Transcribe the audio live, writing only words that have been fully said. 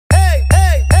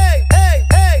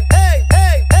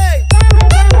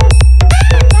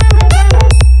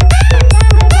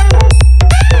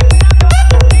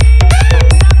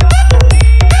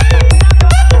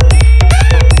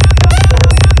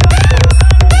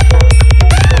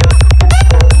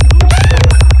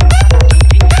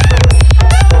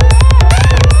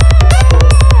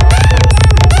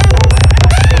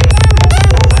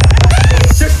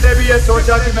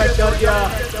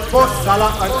साला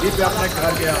अड्डी पे अपने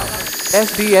घर गया।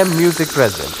 SDM Music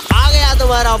present. आ गया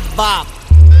तुम्हारा बाप।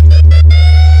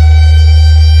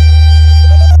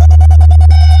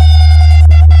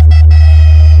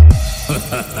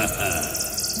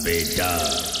 बेटा,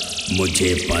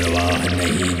 मुझे परवाह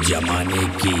नहीं जमाने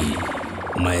की,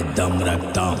 मैं दम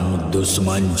रखता हूँ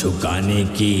दुश्मन झुकाने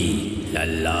की।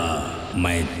 लल्ला,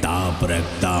 मैं ताप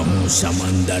रखता हूँ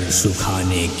समंदर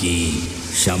सुखाने की,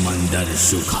 समंदर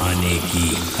सुखाने की।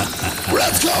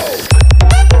 Let's go!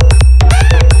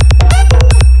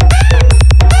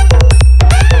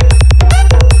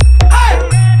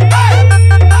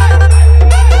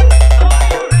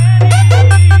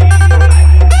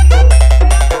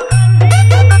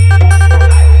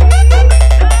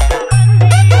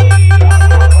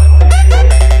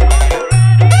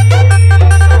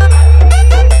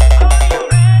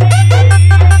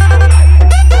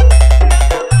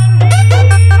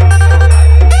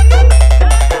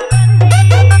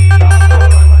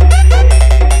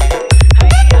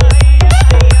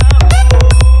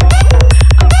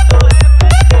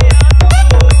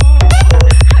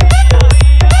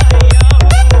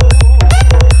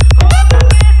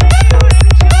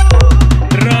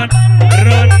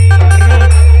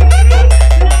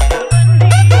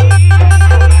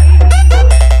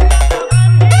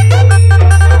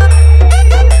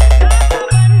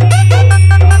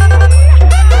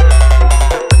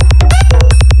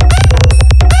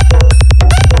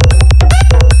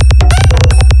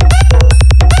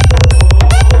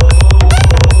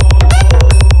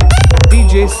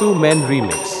 Men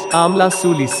remix Amla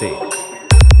सूली से।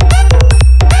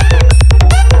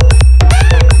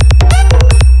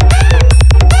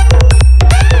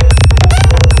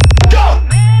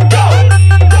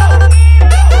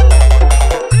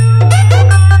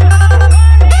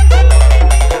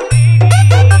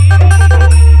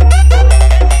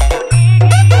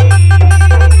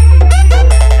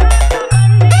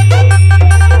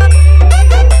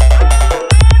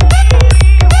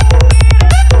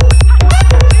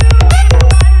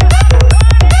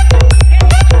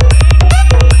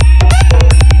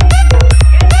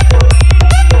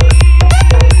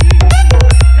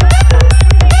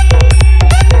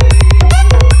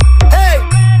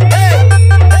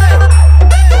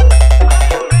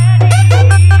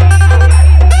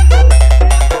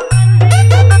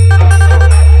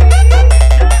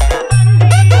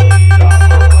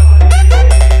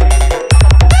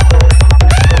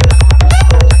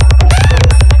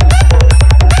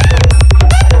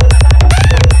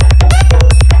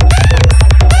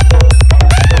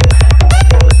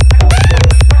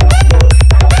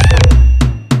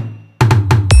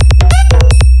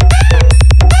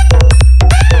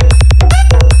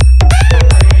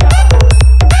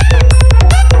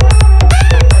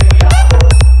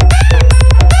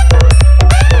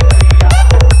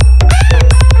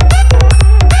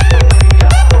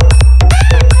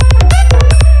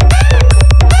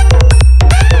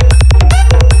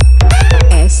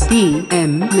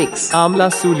 Mix आमला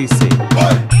सूली से।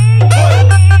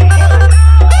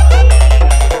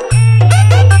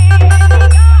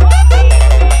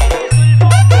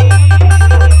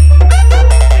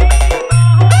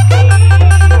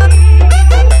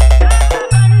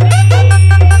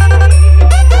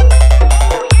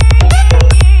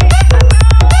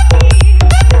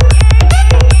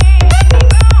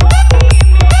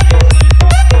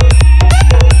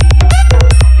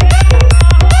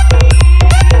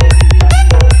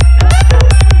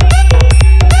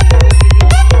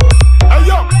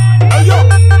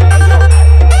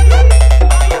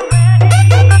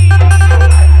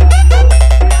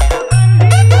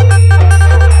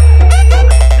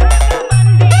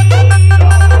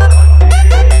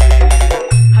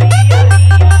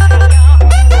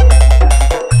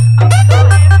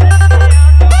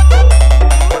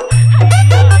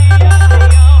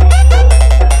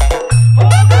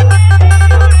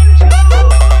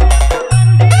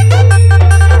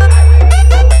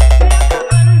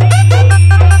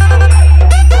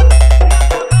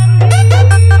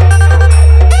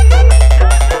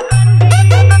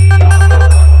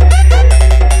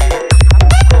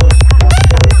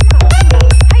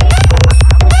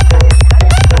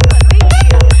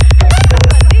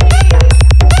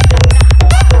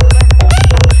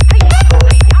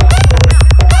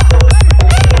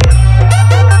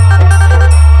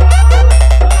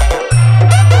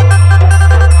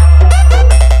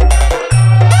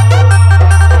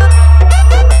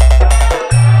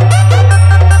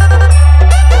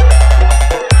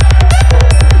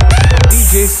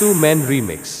 Men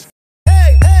remix.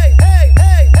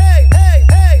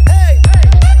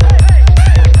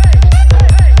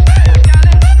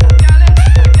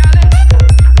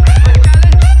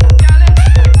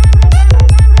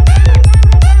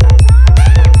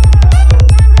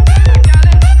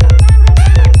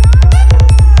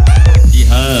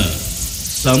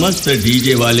 समस्त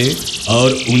डीजे वाले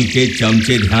और उनके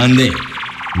चमचे ध्यान दें,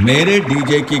 मेरे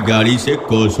डीजे की गाड़ी से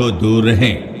कोसों दूर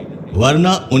रहें,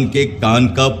 वरना उनके कान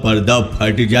का पर्दा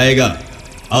फट जाएगा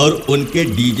और उनके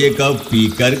डीजे का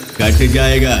स्पीकर कट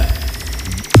जाएगा।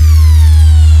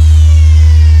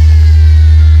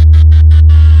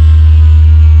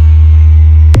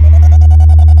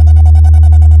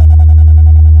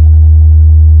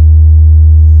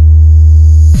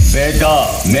 बेटा,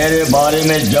 मेरे बारे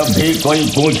में जब भी कोई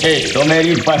पूछे तो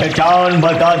मेरी पहचान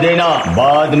बता देना।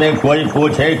 बाद में कोई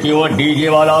पूछे कि वो डीजे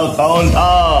वाला कौन था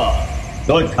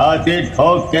तो छाती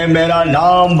ठोक के मेरा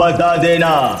नाम बता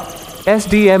देना।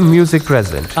 SDM Music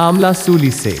present आमला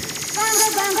सूली से।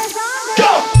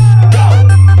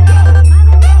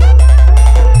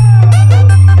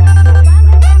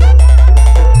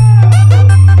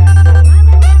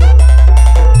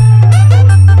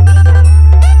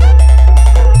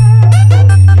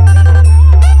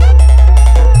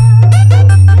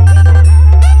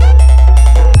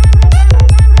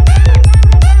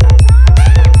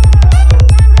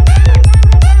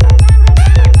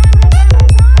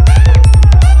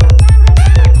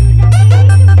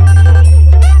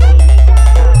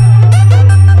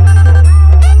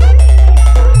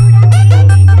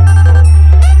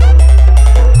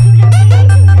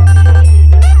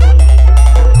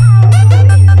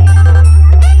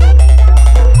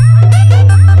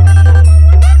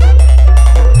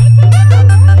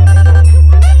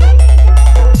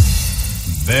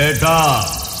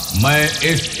 मैं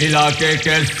इस इलाके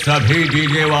के सभी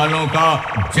डीजे वालों का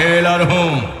जेलर हूँ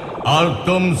और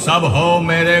तुम सब हो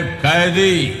मेरे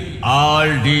कैदी। ऑल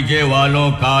डीजे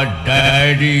वालों का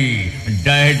डैडी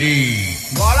डैडी।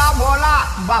 बोला बोला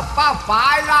बप्पा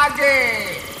पाए लागे।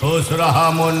 खुश रहा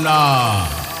मुन्ना।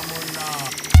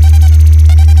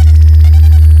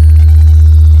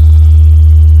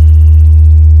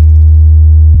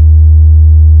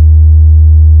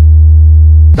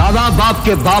 दादा बाप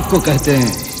के बाप को कहते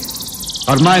हैं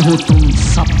और मैं हूं तुम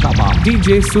सबका बाप।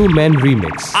 DJ Susovan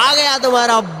remix। आ गया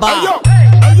तुम्हारा बाप।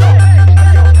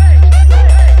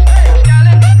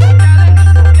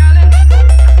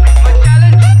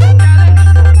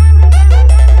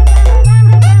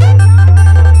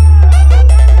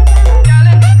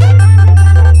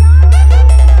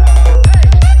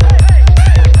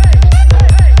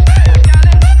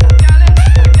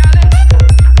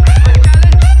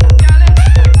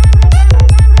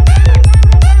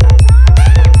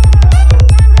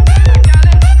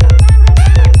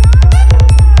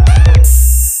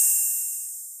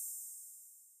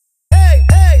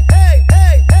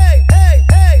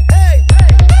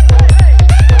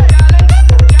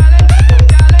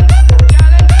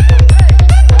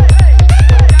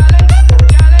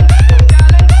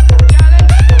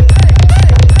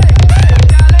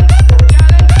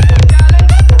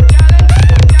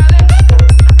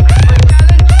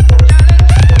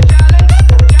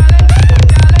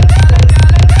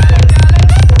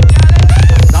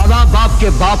 के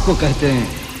बाप को कहते हैं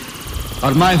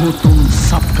और मैं हूं तुम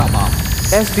सबका बाप।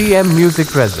 SDM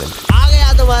Music present। आ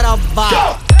गया तुम्हारा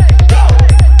बाप।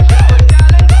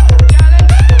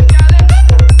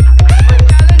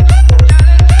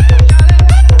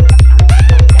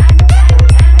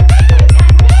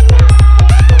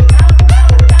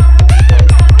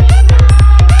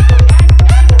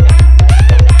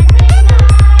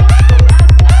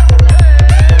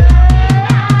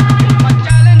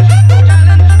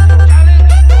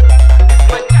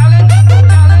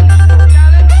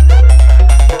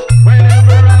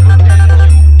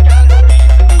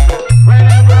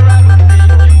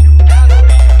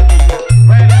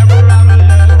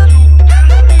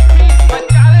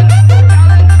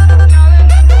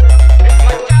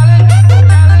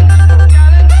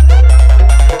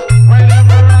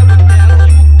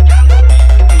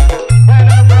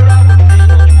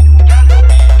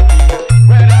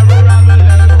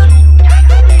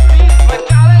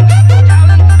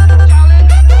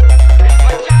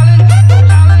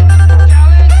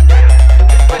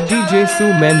 DJ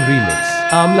Susovan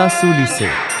remix आमला सूली से।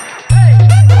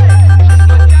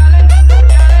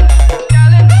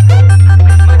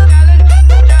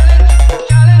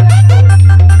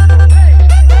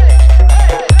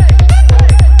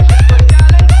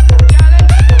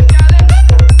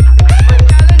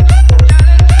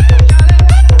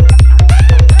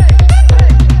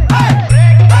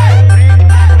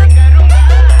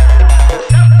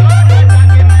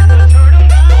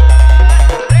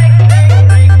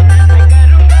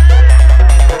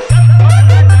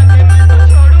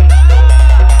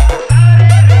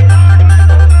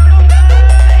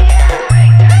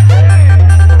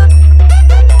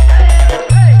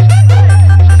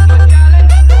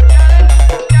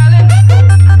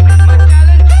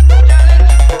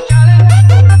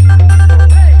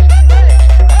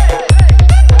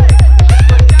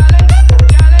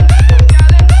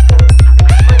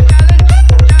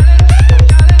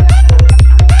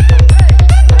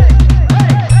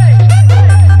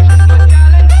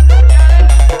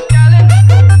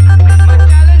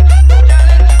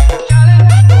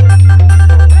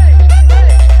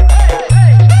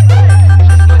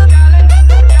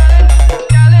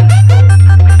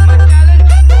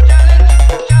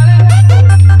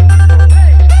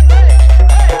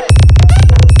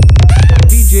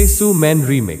 Susovan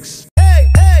remix.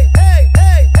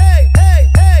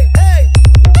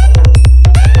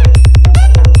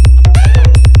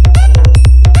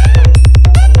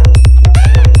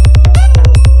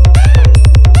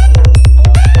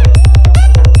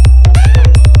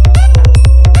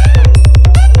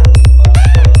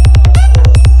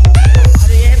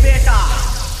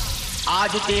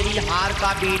 आज तेरी हार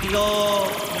का वीडियो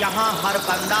यहाँ हर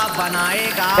बंदा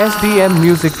बनाएगा। SDM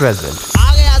Music present.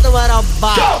 आ गया तुम्हारा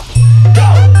बाप।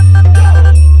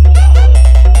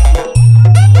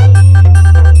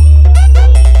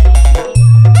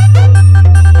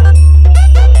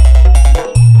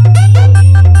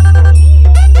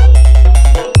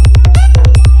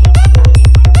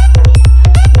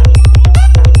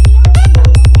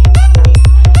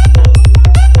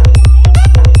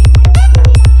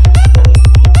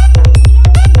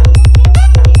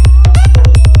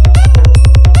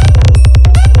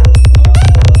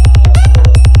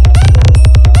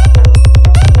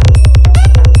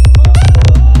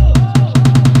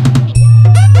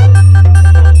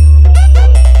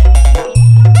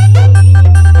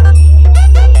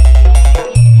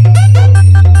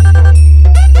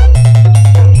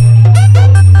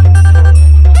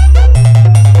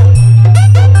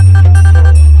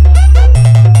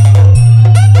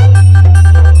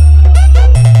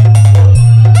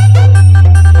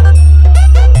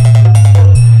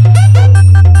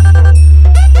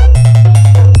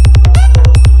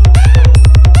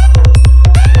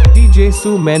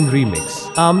 Susovan remix.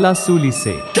 Amla Suli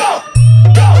se.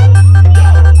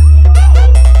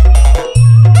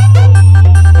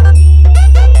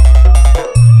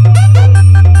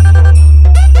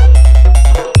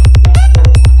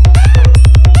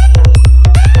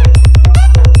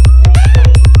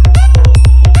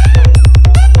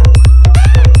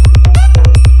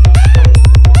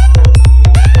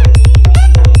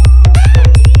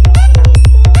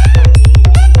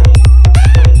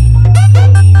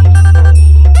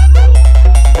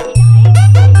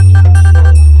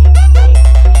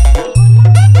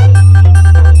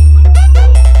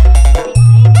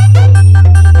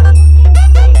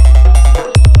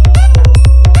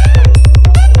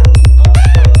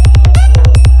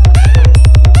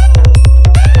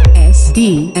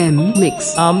 DM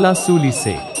Mix. Amla Suli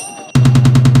se.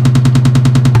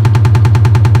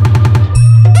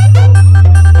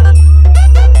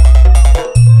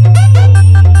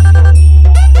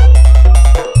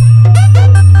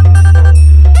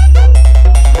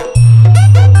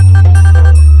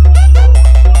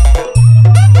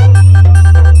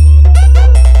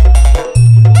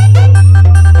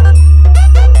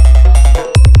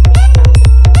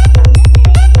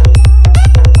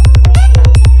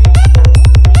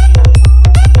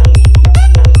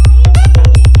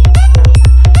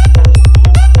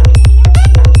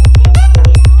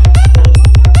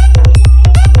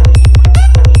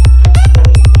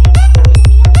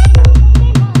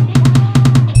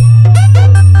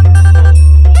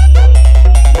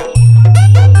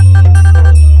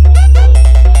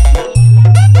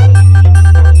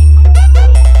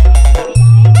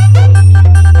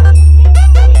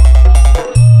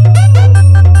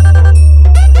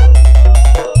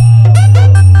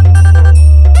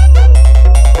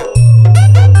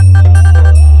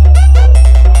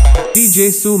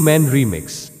 DJ Susovan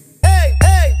remix.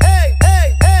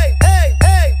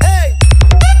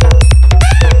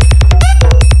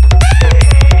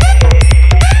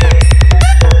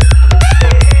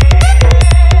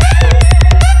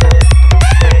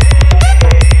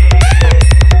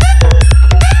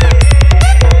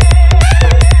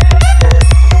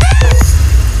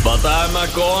 बता मैं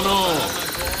कौन हूँ?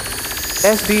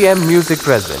 SDM Music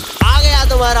present. आ गया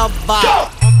तुम्हारा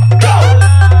बाप।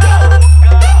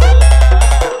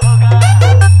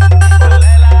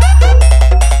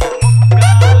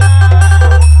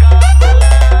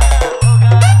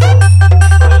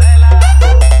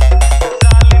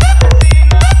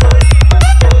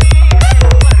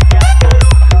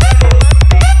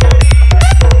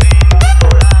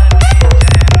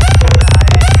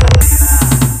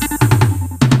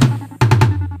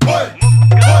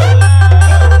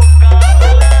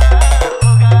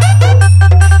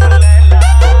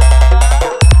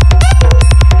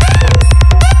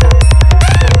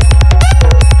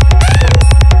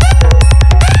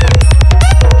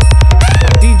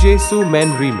 Susovan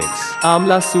remix.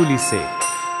 Amla Suli se.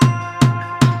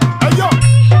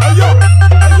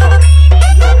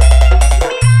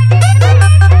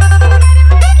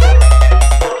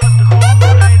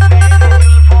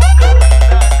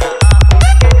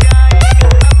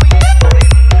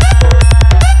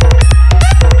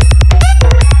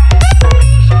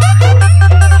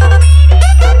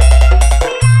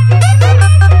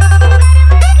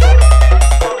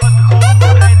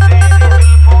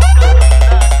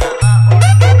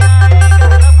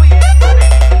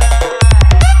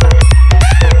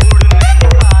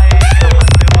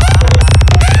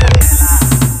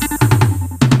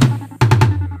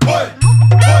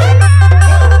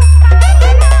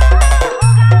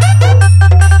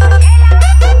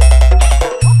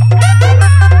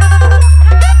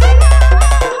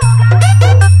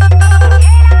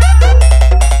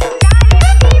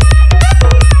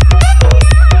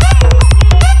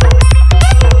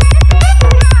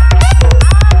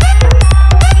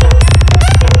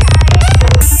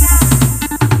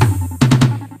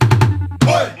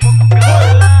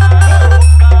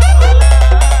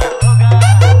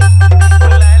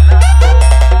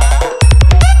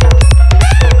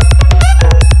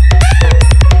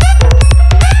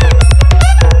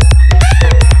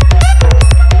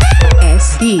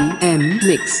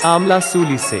 Amla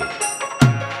सूली से।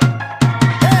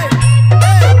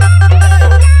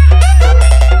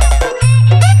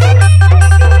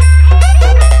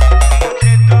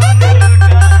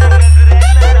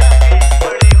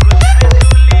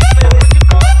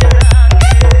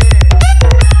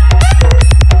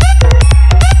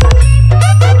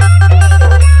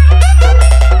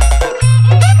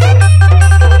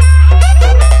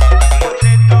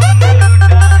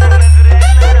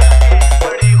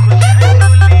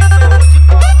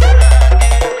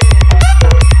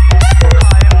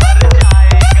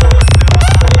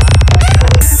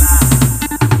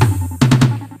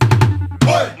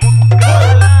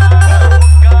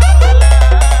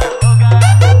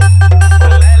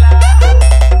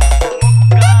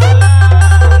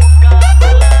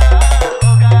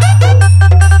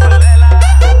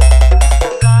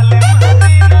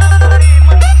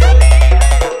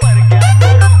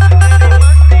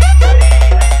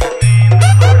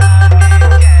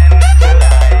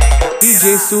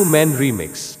 DJ Susovan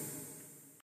remix.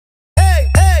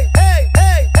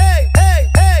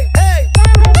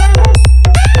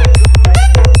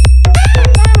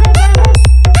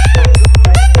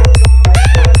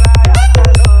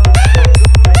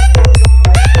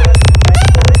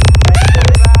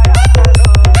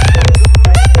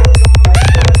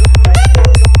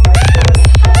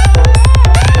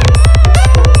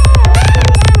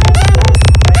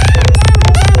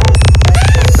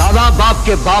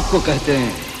 के बाप को कहते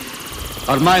हैं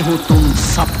और मैं हूं तुम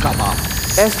सबका बाप।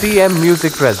 SDM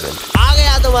Music present। आ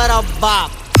गया तुम्हारा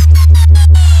बाप।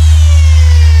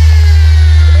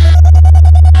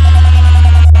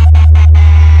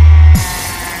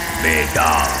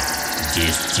 बेटा,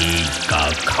 जिस चीज का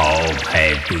खौफ है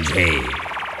तुझे,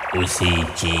 उसी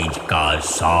चीज का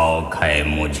शौक है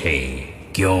मुझे।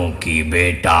 क्योंकि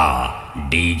बेटा,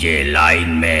 डीजे लाइन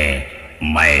में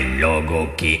मैं लोगों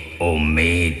की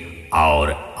उम्मीद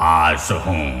और आस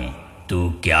हूँ।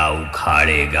 तू क्या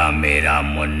उखाड़ेगा मेरा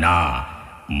मुन्ना?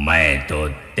 मैं तो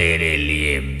तेरे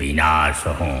लिए विनाश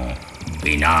हूँ,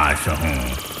 विनाश हूँ,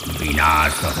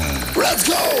 विनाश हूँ। Let's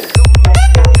go!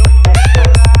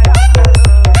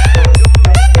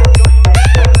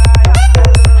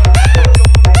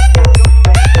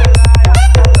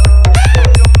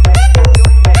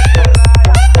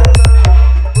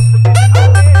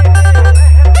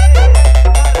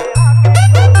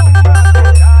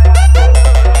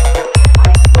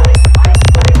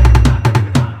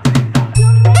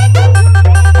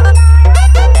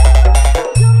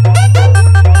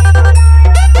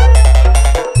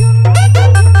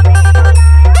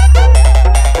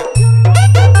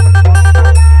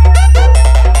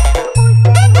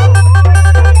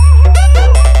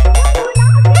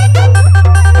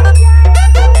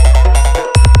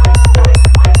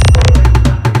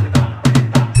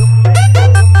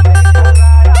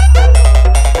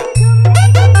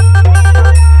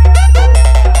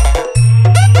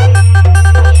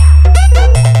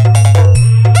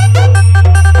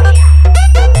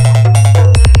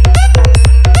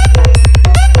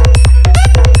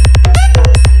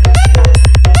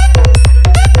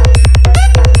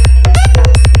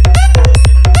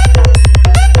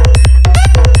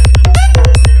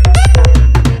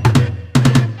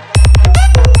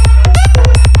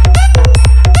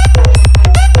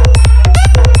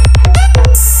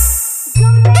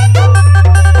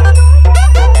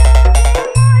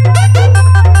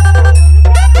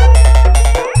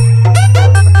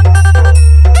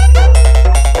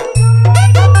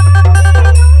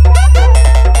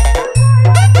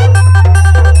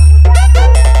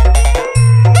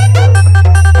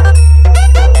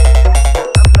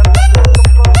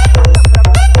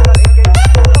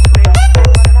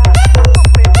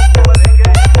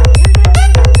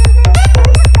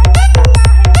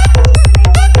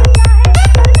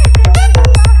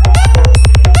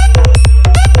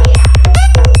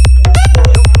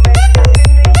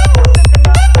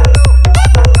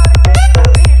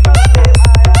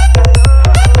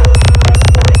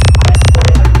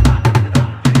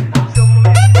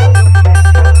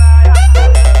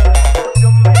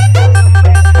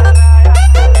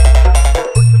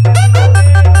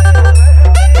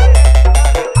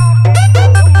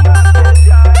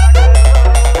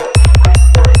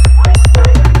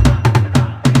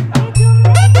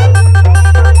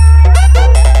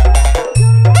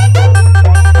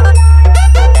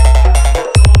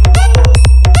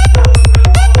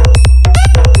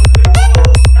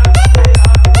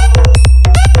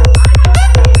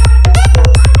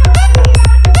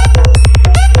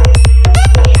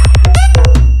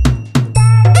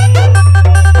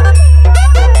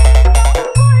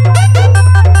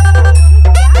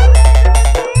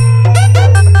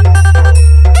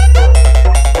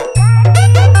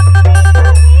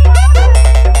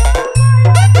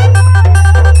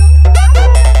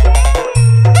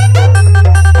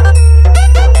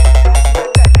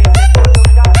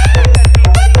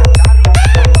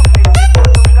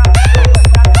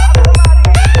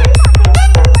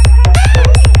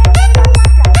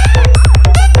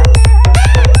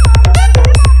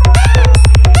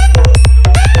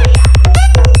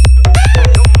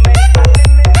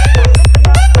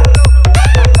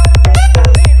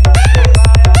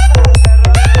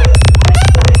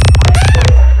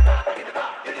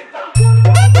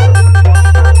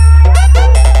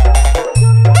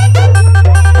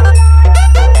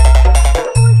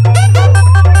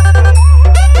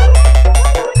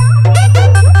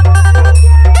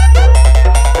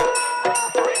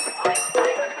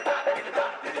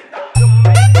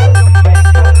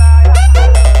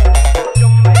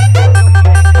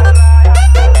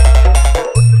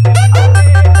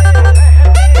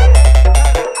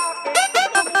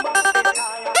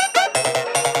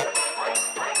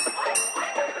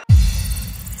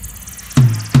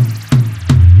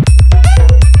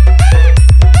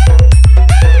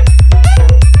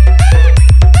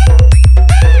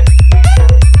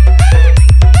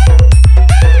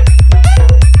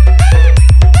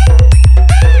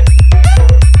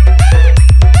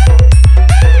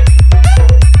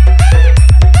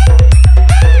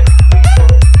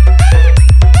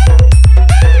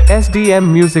 SDM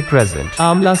Music present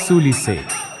Amla Suli se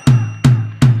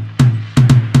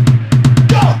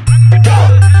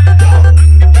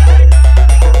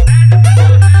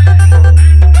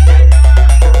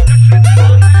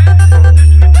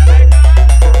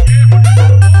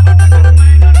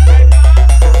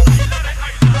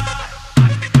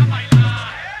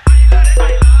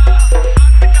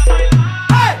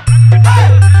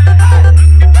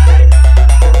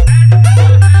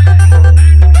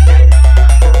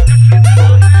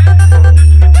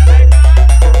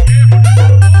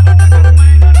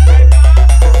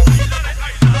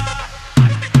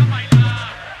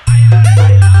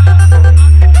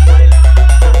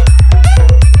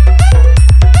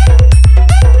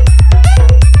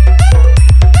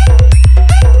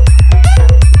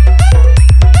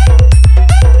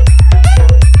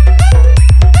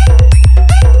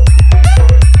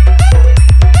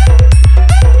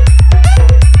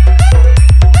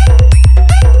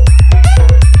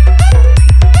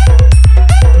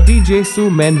DJ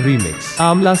Susovan remix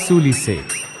Amla Suli se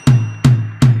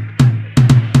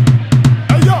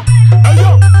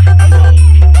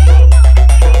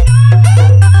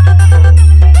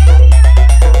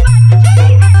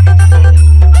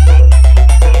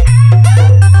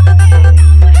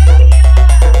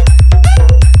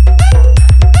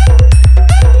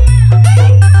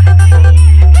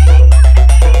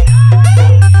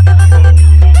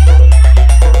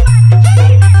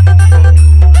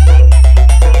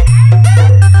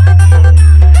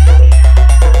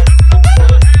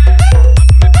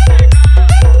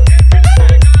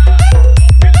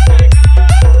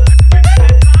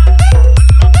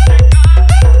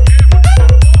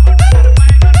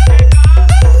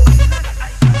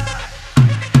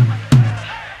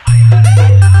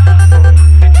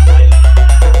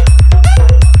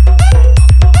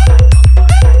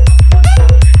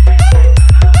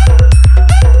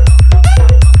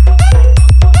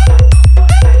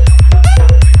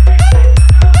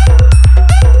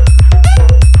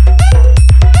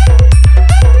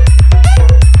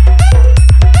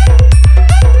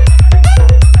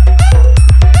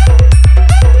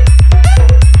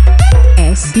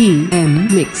SDM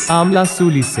Mix Amla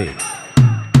Suli se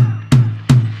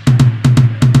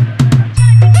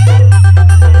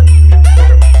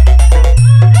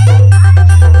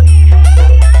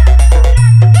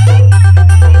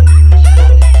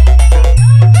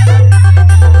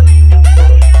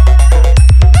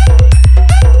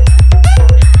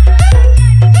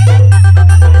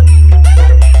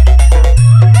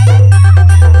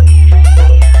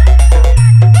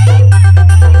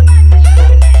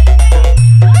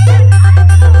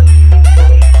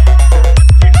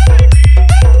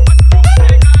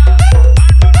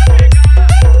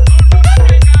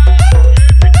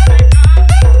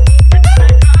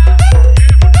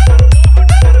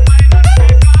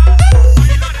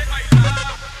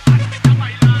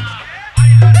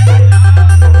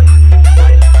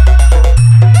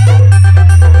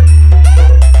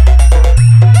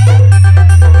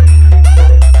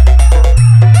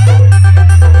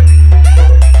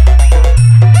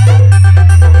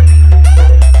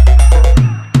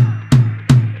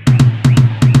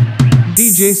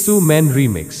DJ Susovan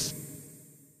remix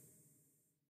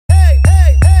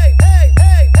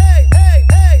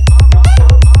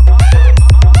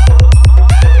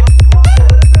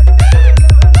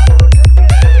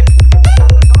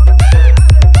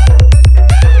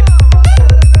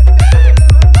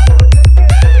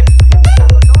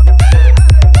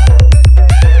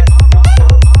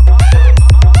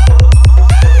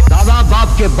दादा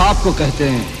बाप के बाप को कहते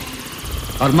हैं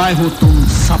और मैं हूं तुम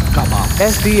सबका बाप।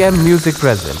 SDM Music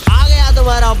present आ गया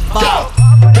तुम्हारा बाप।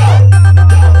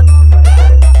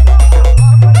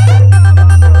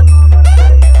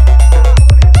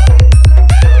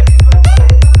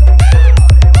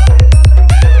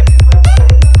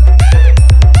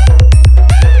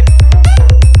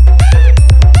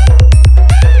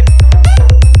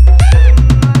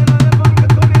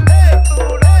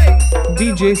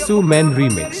 DJ Susovan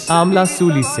remix Amla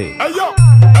Suli se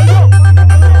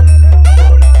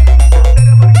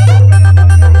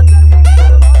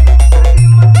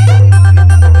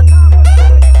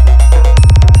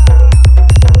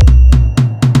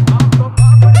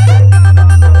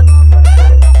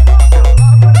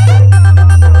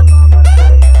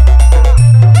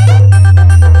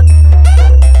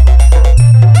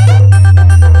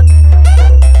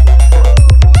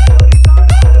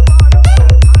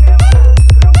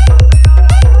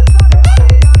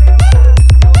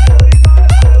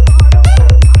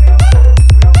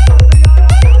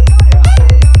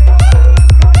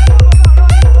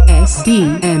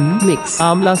SDM Mix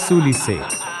Amla Suli se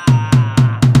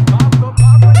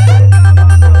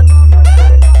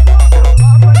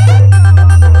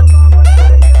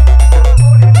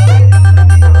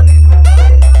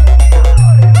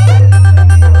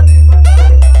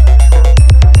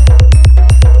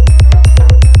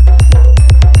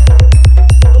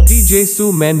DJ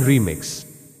Su Men Remix.